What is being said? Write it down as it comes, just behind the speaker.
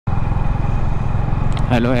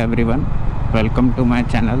Hello everyone, welcome to my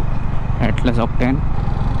channel Atlas Octane.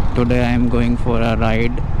 Today I am going for a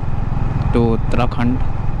ride to Uttarakhand.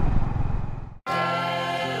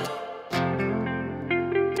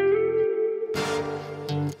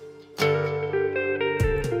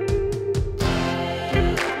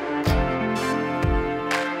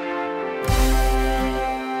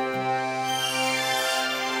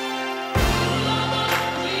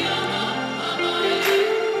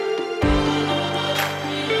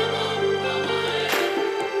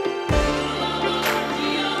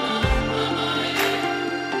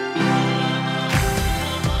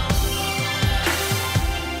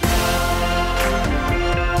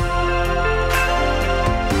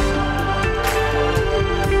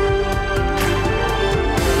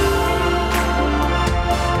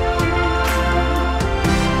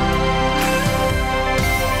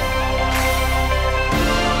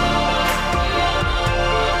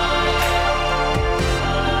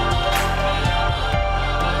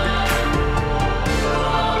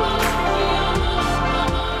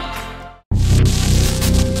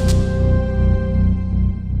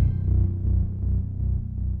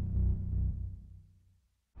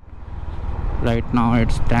 Right now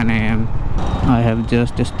it's 10 AM. I have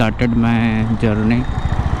just started my journey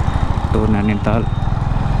to Nainital.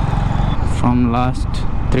 From last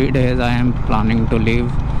 3 days I am planning to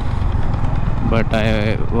leave, but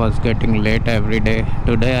I was getting late every day.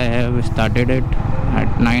 Today I have started it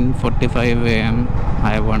at 9:45 AM.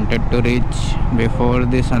 I wanted to reach before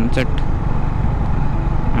the sunset,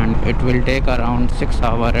 and it will take around 6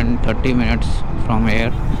 hours and 30 minutes from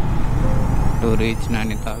here to reach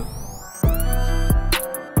Nainital.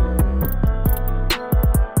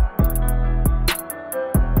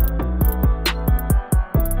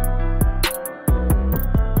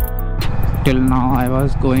 Till now I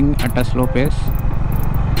was going at a slow pace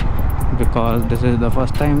because this is the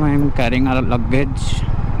first time I am carrying a luggage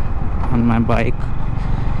on my bike,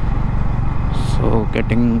 so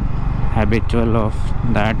getting habitual of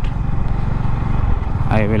that.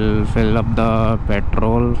 I will fill up the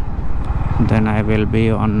petrol, then I will be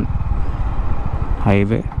on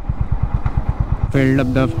highway. Filled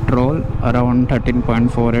up the petrol around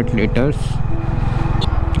 13.48 liters,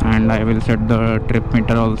 and I will set the trip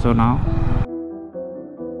meter also now.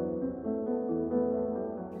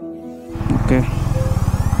 Okay,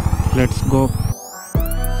 let's go.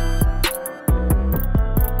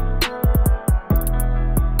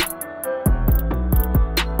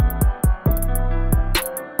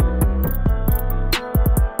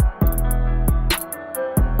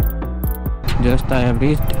 Just I have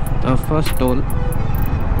reached the first toll,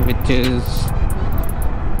 which is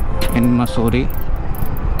in Mussoorie,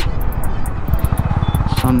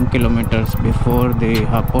 some kilometers before the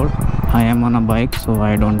airport. I am on a bike, so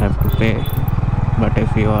I don't have to pay, but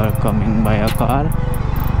if you are coming by a car,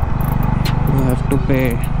 you have to pay.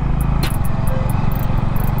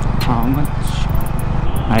 How much?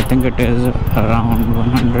 I think it is around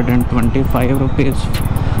 125 rupees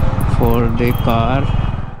for the car.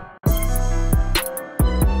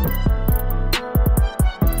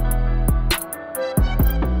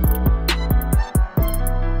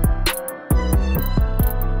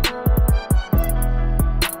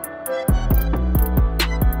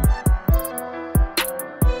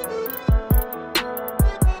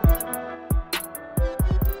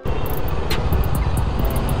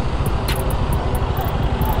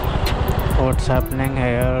 What's happening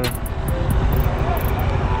here?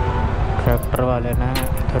 Tractor वाले ने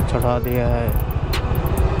इधर चढ़ा दिया है।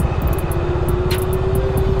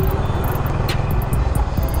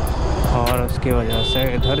 और उसकी वजह से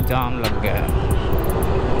इधर जाम लग गया है।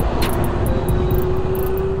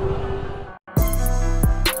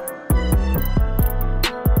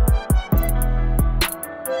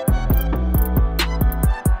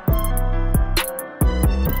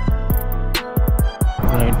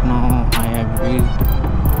 Right now I have reached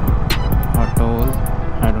a toll.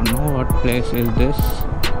 I don't know what place is this.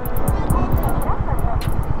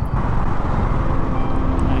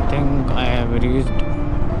 I think I have reached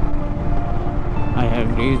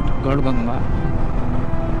Gadganga.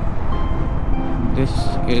 This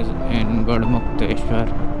is in Gadmukteshwar.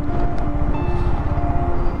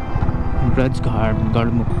 Braj घाट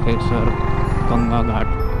गढ़मुक्तेश्वर गंगा घाट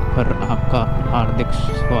पर आपका हार्दिक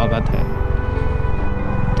स्वागत है।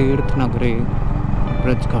 तीर्थ नगरी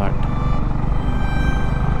ब्रज घाट।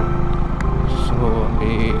 सो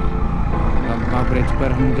अभी गंगा ब्रिज पर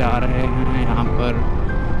हम जा रहे हैं। यहाँ पर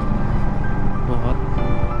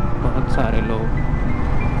बहुत सारे लोग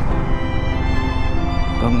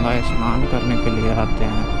गंगा स्नान करने के लिए आते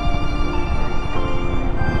हैं।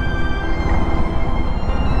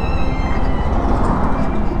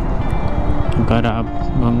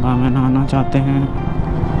 चाहते हैं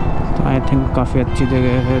तो आई थिंक काफ़ी अच्छी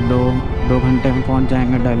जगह है। दो घंटे में पहुंच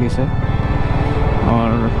जाएंगे दिल्ली से।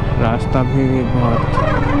 और रास्ता भी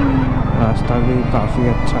काफ़ी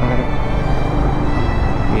अच्छा है,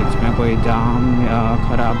 बीच में कोई जाम या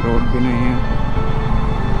ख़राब रोड भी नहीं है।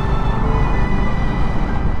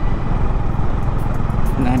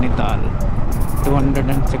 नैनीताल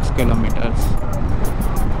 206 किलोमीटर्स।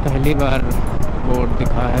 पहली बार बोर्ड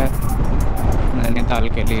दिखा है नैनीताल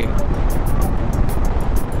के लिए।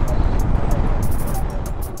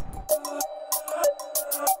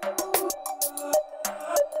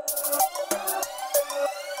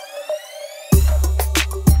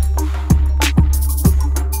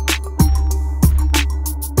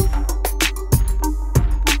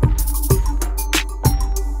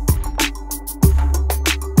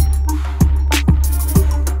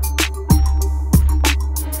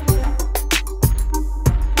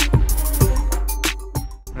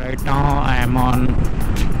 Right now I am on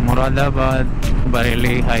Moradabad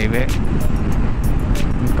Bareilly highway.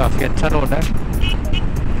 काफ़ी अच्छा रोड है,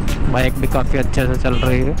 बाइक भी काफ़ी अच्छे से चल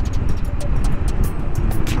रही है।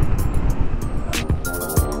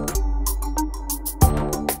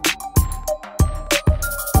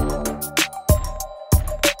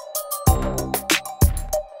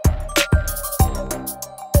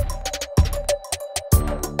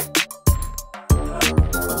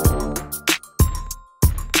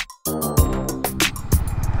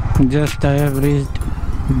 Just I have reached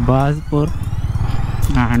Bazpur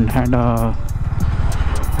and had a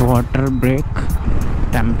water break.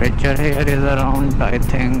 Temperature here is around I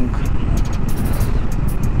think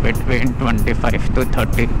between 25 to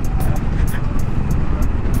 30.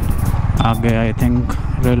 आगे आई थिंक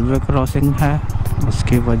रेलवे क्रॉसिंग है,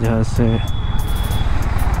 उसकी वजह से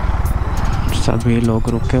सभी लोग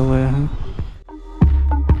रुके हुए हैं।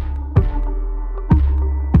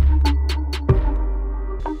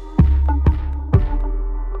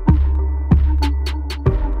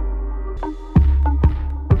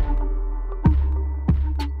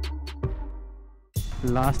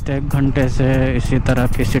 लास्ट 1 घंटे से इसी तरह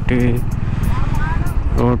की सिटी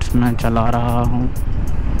रोड्स में चला रहा हूँ।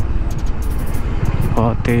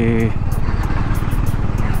 बहुत ही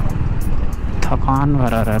थकान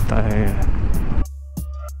भरा रहता है।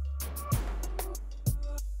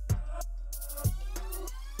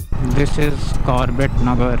 दिस इज कॉर्बेट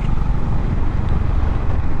नगर।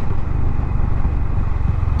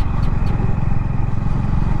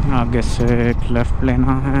 आगे से एक लेफ्ट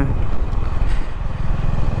लेना है।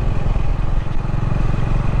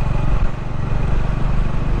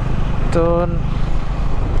 तो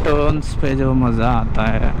टर्न्स पे जो मज़ा आता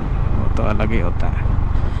है वो तो अलग ही होता है।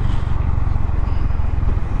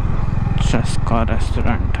 चस्का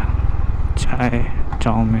रेस्टोरेंट, चाय,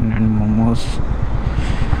 chowmein and momos.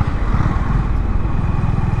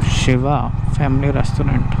 Shiva family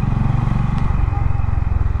restaurant.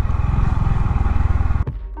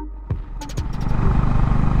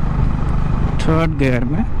 Third gear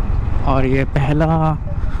में, और ये पहला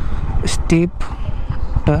स्टीप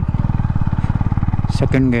टर्न।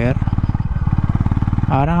 सेकंड गियर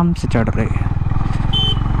आराम से चढ़ रही है।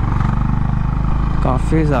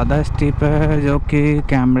 काफ़ी ज़्यादा स्टीप है, जो कि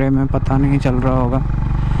कैमरे में पता नहीं चल रहा होगा,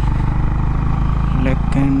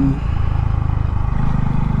 लेकिन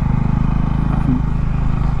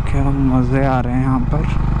क्या मज़े आ रहे हैं यहाँ पर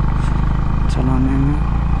चलाने में।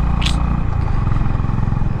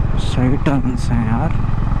 सही टर्न्स हैं यार।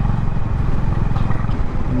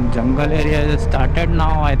 Jungle area is started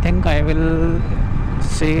now. I think I will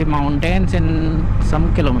see mountains in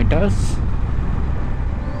some kilometers.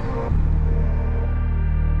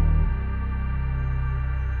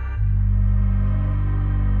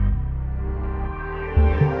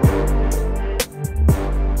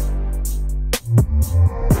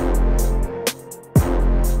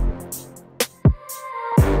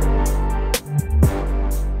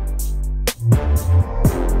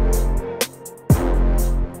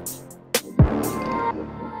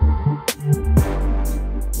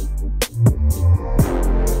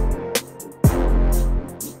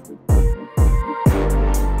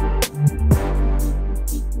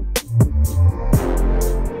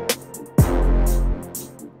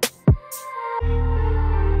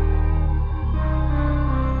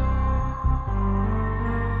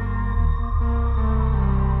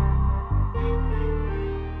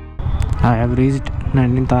 I have reached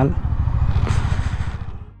Nainital.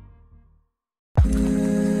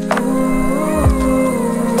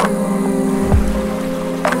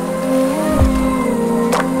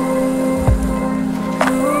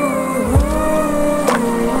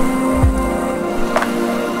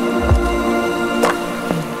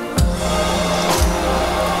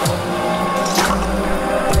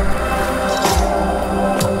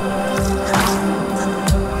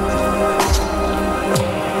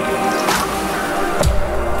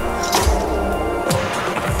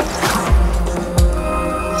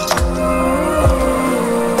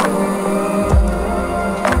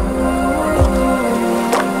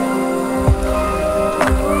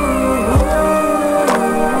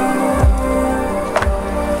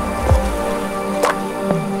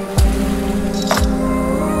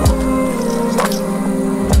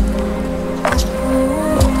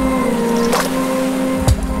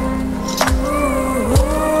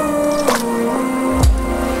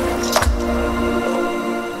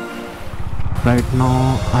 Right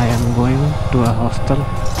now I am going to a hostel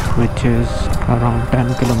which is around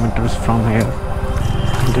 10 kilometers from here.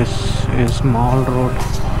 This is mall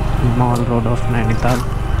road of Nainital,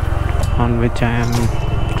 on which I am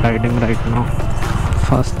riding right now.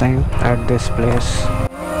 First time at this place.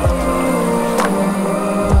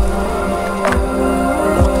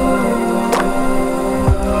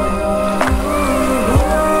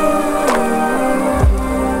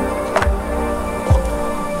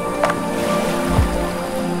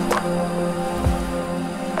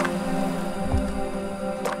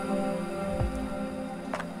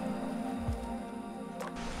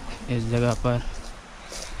 इस जगह पर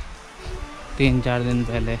 3-4 दिन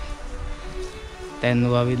पहले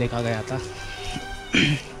तेंदुआ भी देखा गया था।